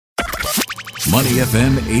Money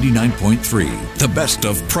FM 89.3, the best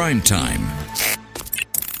of prime time.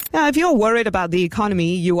 Now, if you're worried about the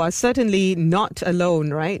economy, you are certainly not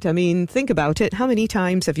alone, right? I mean, think about it. How many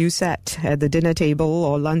times have you sat at the dinner table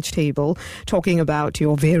or lunch table talking about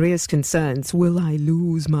your various concerns? Will I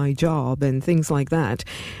lose my job and things like that?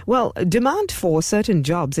 Well, demand for certain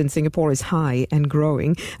jobs in Singapore is high and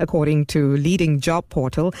growing, according to leading job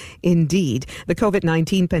portal Indeed. The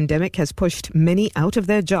COVID-19 pandemic has pushed many out of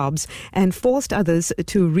their jobs and forced others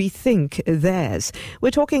to rethink theirs.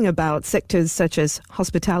 We're talking about sectors such as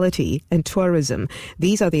hospitality and tourism.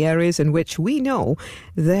 These are the areas in which we know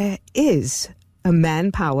there is a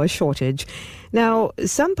manpower shortage. Now,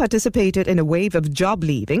 some participated in a wave of job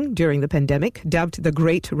leaving during the pandemic, dubbed the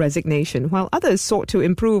Great Resignation, while others sought to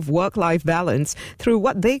improve work-life balance through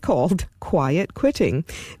what they called quiet quitting.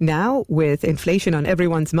 Now, with inflation on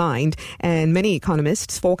everyone's mind and many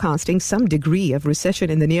economists forecasting some degree of recession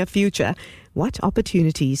in the near future, what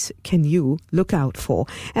opportunities can you look out for?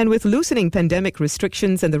 And with loosening pandemic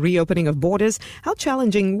restrictions and the reopening of borders, how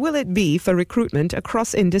challenging will it be for recruitment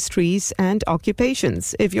across industries and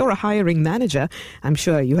occupations? If you're a hiring manager, I'm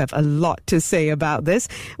sure you have a lot to say about this.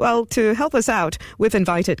 Well, to help us out, we've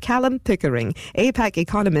invited Callum Pickering, APAC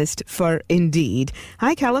economist for Indeed.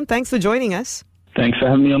 Hi, Callum. Thanks for joining us. Thanks for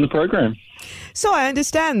having me on the program. So I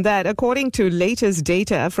understand that according to latest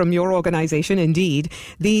data from your organization, Indeed,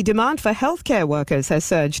 the demand for healthcare workers has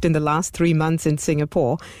surged in the last 3 months in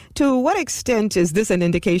Singapore. To what extent is this an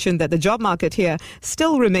indication that the job market here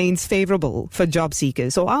still remains favorable for job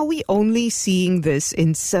seekers, or are we only seeing this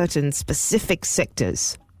in certain specific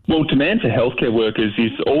sectors? Well, demand for healthcare workers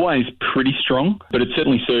is always pretty strong, but it's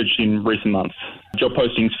certainly surged in recent months. Job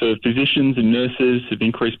postings for physicians and nurses have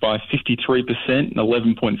increased by 53% and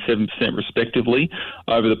 11.7% respectively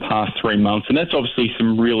over the past 3 months, and that's obviously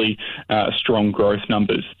some really strong growth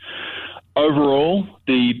numbers. Overall,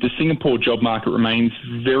 the Singapore job market remains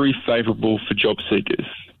very favourable for job seekers,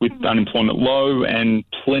 with unemployment low and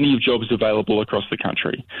plenty of jobs available across the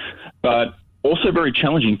country. But also very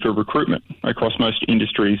challenging for recruitment across most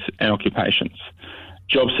industries and occupations.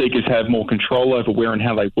 Job seekers have more control over where and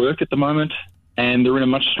how they work at the moment, and they're in a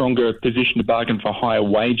much stronger position to bargain for higher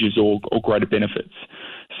wages or greater benefits.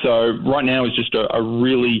 So right now is just a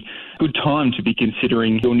really good time to be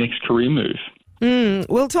considering your next career move.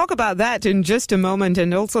 We'll talk about that in just a moment,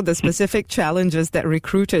 and also the specific challenges that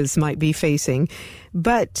recruiters might be facing.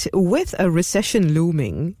 But with a recession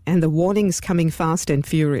looming and the warnings coming fast and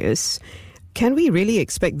furious, can we really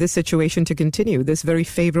expect this situation to continue, this very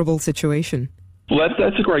favourable situation? Well,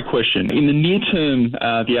 that's a great question. In the near term,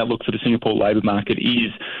 the outlook for the Singapore labour market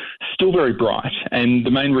is still very bright. And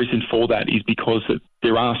the main reason for that is because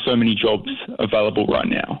there are so many jobs available right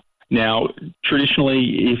now. Now,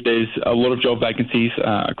 traditionally, if there's a lot of job vacancies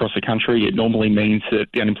across the country, it normally means that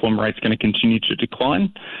the unemployment rate is going to continue to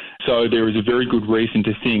decline. So there is a very good reason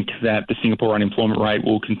to think that the Singapore unemployment rate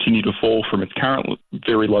will continue to fall from its current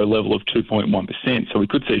very low level of 2.1%. So we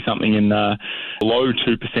could see something in the low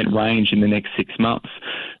 2% range in the next 6 months.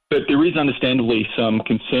 But there is understandably some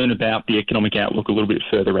concern about the economic outlook a little bit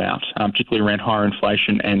further out, particularly around higher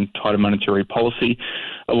inflation and tighter monetary policy.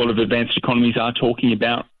 A lot of advanced economies are talking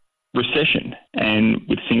about recession, and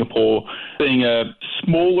with Singapore being a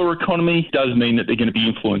smaller economy does mean that they're going to be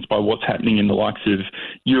influenced by what's happening in the likes of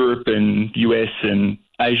Europe and US and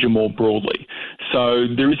Asia more broadly. So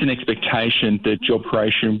there is an expectation that job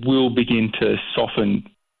creation will begin to soften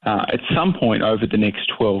at some point over the next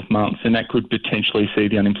 12 months, and that could potentially see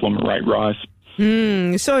the unemployment rate rise.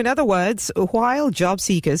 So in other words, while job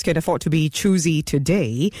seekers can afford to be choosy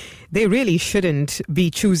today, they really shouldn't be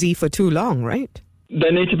choosy for too long, right? They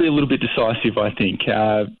need to be a little bit decisive, I think.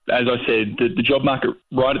 As I said, the job market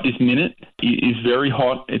right at this minute is very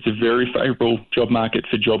hot. It's a very favourable job market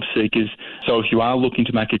for job seekers. So if you are looking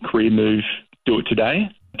to make a career move, do it today.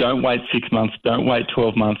 Don't wait 6 months. Don't wait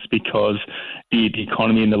 12 months, because the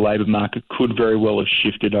economy and the labour market could very well have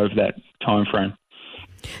shifted over that time frame.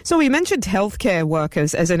 So we mentioned healthcare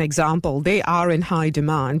workers as an example. They are in high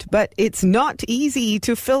demand, but it's not easy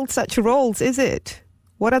to fill such roles, is it?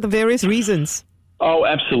 What are the various reasons? Oh,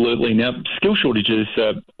 absolutely. Now, skill shortages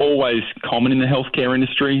are always common in the healthcare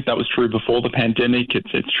industry. That was true before the pandemic.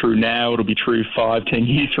 It's true now. It'll be true 5-10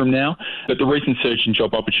 years from now. But the recent surge in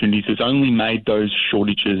job opportunities has only made those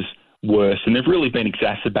shortages worse, and they've really been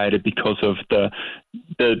exacerbated because of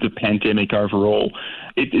the pandemic overall.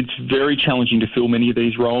 It's very challenging to fill many of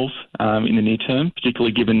these roles in the near term,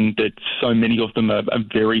 particularly given that so many of them are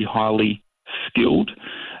very highly skilled.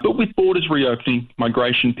 But with borders reopening,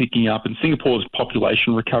 migration picking up, and Singapore's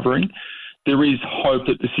population recovering, there is hope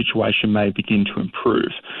that the situation may begin to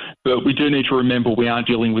improve. But we do need to remember we are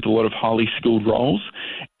dealing with a lot of highly skilled roles,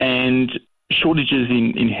 and shortages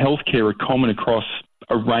in healthcare are common across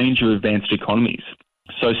a range of advanced economies.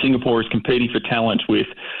 So Singapore is competing for talent with,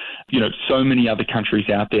 so many other countries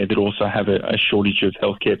out there that also have a shortage of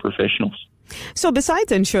healthcare professionals. So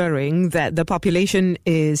besides ensuring that the population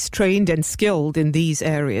is trained and skilled in these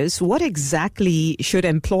areas, what exactly should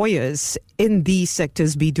employers in these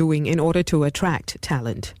sectors be doing in order to attract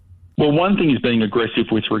talent? Well, one thing is being aggressive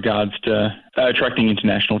with regards to attracting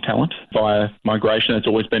international talent via migration. It's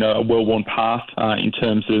always been a well-worn path in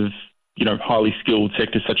terms of, highly skilled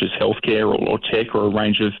sectors such as healthcare or tech or a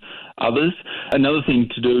range of others. Another thing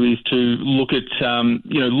to do is to look at,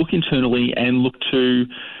 look internally and look to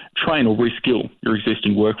train or reskill your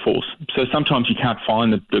existing workforce. So sometimes you can't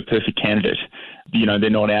find the perfect candidate. They're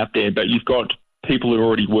not out there, but you've got people who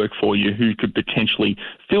already work for you who could potentially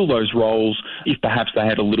fill those roles if perhaps they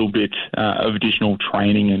had a little bit of additional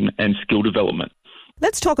training and skill development.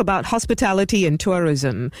 Let's talk about hospitality and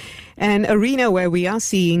tourism, an arena where we are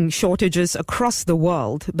seeing shortages across the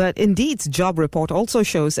world. But Indeed's job report also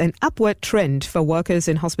shows an upward trend for workers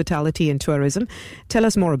in hospitality and tourism. Tell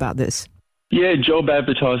us more about this. Yeah, job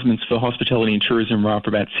advertisements for hospitality and tourism are up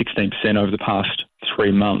about 16% over the past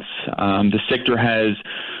 3 months. The sector has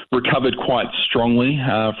recovered quite strongly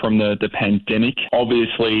from the pandemic.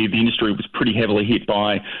 Obviously, the industry was pretty heavily hit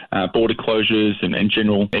by border closures and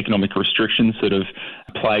general economic restrictions that have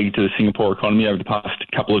plagued the Singapore economy over the past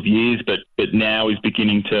couple of years, but now is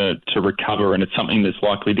beginning to recover, and it's something that's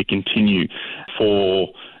likely to continue for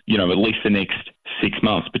at least the next 6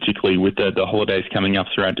 months, particularly with the holidays coming up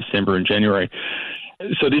throughout December and January.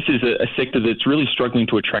 So this is a sector that's really struggling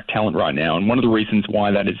to attract talent right now. And one of the reasons why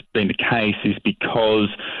that has been the case is because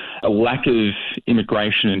a lack of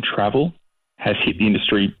immigration and travel has hit the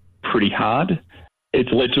industry pretty hard.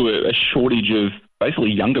 It's led to a shortage of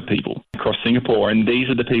basically younger people across Singapore, and these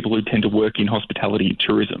are the people who tend to work in hospitality and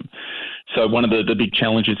tourism. So one of the big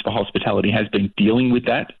challenges for hospitality has been dealing with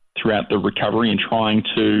that throughout the recovery and trying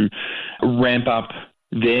to ramp up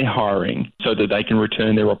their hiring so that they can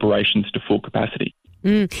return their operations to full capacity.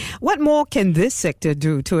 What more can this sector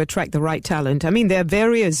do to attract the right talent? I mean, there are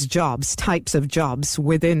various types of jobs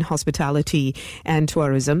within hospitality and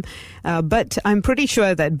tourism, but I'm pretty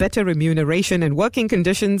sure that better remuneration and working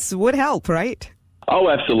conditions would help, right? Oh,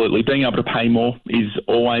 absolutely. Being able to pay more is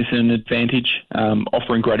always an advantage.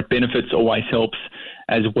 Offering greater benefits always helps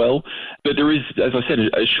as well. But there is, as I said,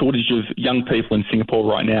 a shortage of young people in Singapore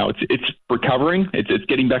right now. It's recovering. It's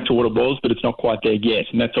getting back to what it was, but it's not quite there yet.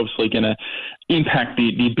 And that's obviously going to impact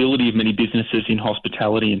the ability of many businesses in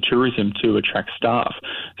hospitality and tourism to attract staff.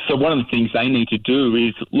 So one of the things they need to do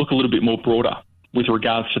is look a little bit more broader with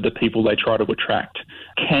regards to the people they try to attract.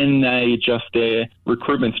 Can they adjust their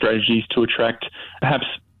recruitment strategies to attract perhaps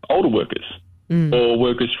older workers or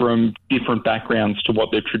workers from different backgrounds to what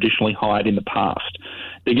they've traditionally hired in the past?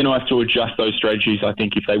 They're going to have to adjust those strategies, I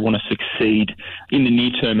think, if they want to succeed in the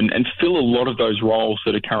near term and fill a lot of those roles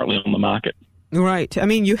that are currently on the market. Right. I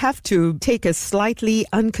mean, you have to take a slightly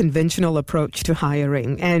unconventional approach to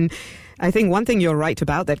hiring. And I think one thing you're right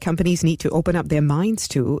about that companies need to open up their minds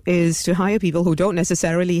to is to hire people who don't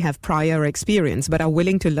necessarily have prior experience but are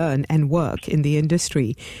willing to learn and work in the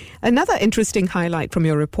industry. Another interesting highlight from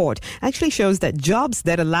your report actually shows that jobs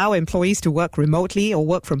that allow employees to work remotely or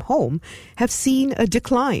work from home have seen a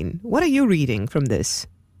decline. What are you reading from this?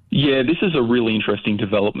 Yeah, this is a really interesting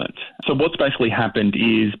development. So what's basically happened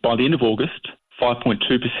is by the end of August,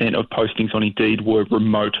 5.2% of postings on Indeed were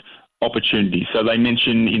remote opportunities. So they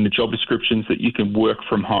mention in the job descriptions that you can work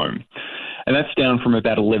from home. And that's down from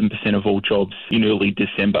about 11% of all jobs in early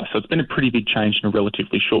December. So it's been a pretty big change in a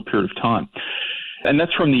relatively short period of time. And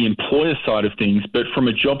that's from the employer side of things. But from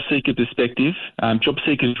a job seeker perspective, job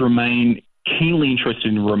seekers remain keenly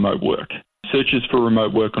interested in remote work. Searches for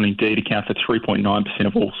remote work on Indeed account for 3.9%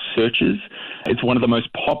 of all searches. It's one of the most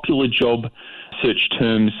popular job search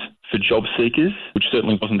terms for job seekers, which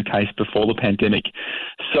certainly wasn't the case before the pandemic.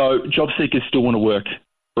 So job seekers still want to work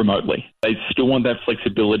remotely. They still want that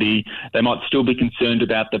flexibility. They might still be concerned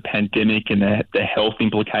about the pandemic and the health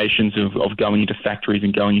implications of going into factories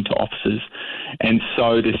and going into offices. And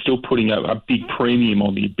so they're still putting a big premium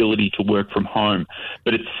on the ability to work from home.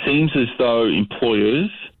 But it seems as though employers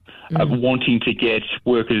are wanting to get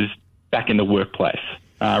workers back in the workplace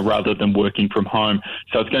rather than working from home.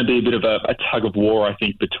 So it's going to be a bit of a tug of war, I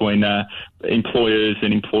think, between employers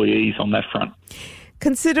and employees on that front.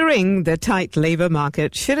 Considering the tight labour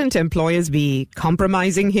market, shouldn't employers be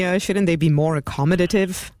compromising here? Shouldn't they be more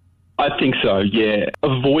accommodative? I think so, yeah.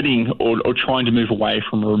 Avoiding or trying to move away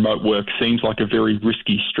from remote work seems like a very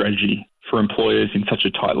risky strategy for employers in such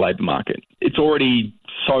a tight labour market. It's already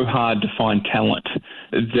so hard to find talent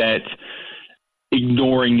that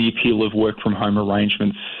ignoring the appeal of work from home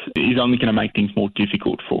arrangements is only going to make things more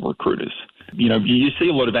difficult for recruiters. You know, you see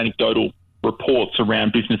a lot of anecdotal reports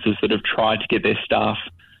around businesses that have tried to get their staff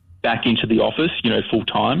back into the office, you know, full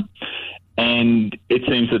time, and it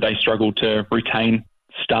seems that they struggle to retain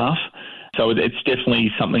staff. So it's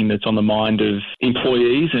definitely something that's on the mind of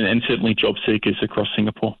employees and certainly job seekers across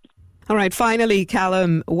Singapore. All right, finally,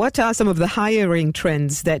 Callum, what are some of the hiring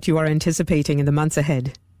trends that you are anticipating in the months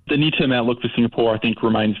ahead? The near-term outlook for Singapore, I think,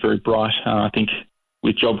 remains very bright. I think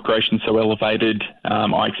with job creation so elevated,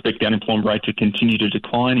 I expect the unemployment rate to continue to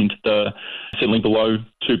decline into certainly below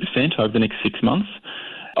 2% over the next 6 months.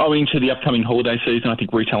 Owing to the upcoming holiday season, I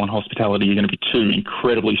think retail and hospitality are going to be two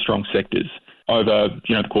incredibly strong sectors over,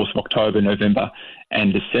 you know, the course of October, November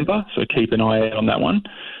and December. So keep an eye out on that one.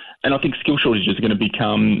 And I think skill shortages are going to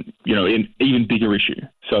become, you know, an even bigger issue.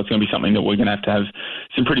 So it's going to be something that we're going to have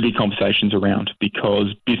some pretty big conversations around,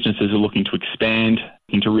 because businesses are looking to expand,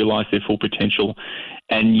 looking to realise their full potential,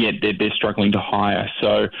 and yet they're struggling to hire.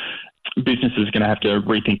 So businesses are going to have to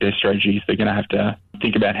rethink their strategies. They're going to have to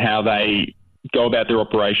think about how they go about their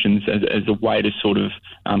operations as a way to sort of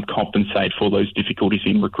compensate for those difficulties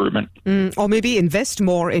in recruitment. Or maybe invest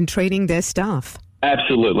more in training their staff.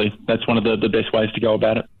 Absolutely. That's one of the best ways to go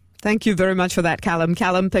about it. Thank you very much for that, Callum.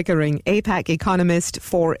 Callum Pickering, APAC economist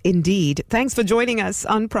for Indeed. Thanks for joining us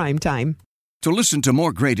on Prime Time. To listen to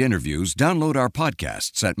more great interviews, download our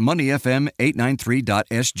podcasts at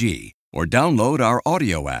moneyfm893.sg or download our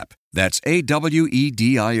audio app. That's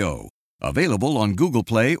AWEDIO. Available on Google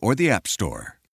Play or the App Store.